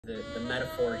The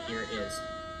metaphor here is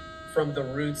from the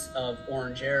roots of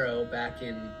Orange Arrow back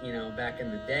in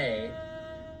the day,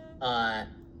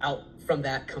 out from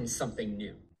that comes something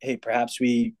new. Hey, perhaps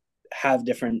we have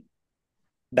different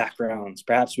backgrounds.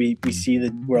 Perhaps we see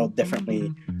the world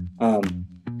differently.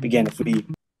 Again, if we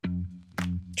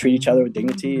treat each other with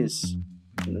dignity,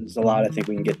 there's a lot I think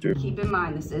we can get through. Keep in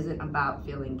mind, this isn't about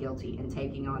feeling guilty and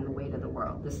taking on the weight of the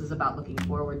world. This is about looking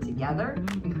forward together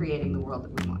and creating the world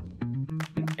that we want.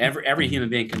 Every human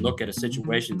being can look at a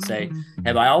situation and say,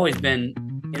 have I always been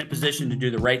in a position to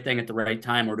do the right thing at the right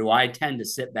time? Or do I tend to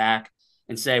sit back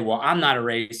and say, well, I'm not a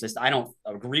racist. I don't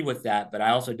agree with that, but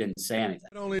I also didn't say anything.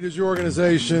 Not only does your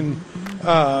organization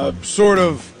sort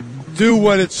of do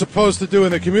what it's supposed to do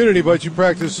in the community, but you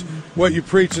practice what you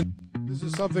preach. And this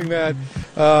is something that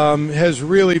has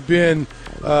really been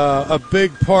a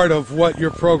big part of what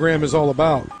your program is all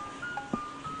about.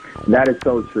 That is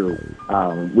so true.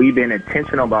 We've been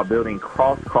intentional about building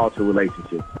cross-cultural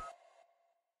relationships.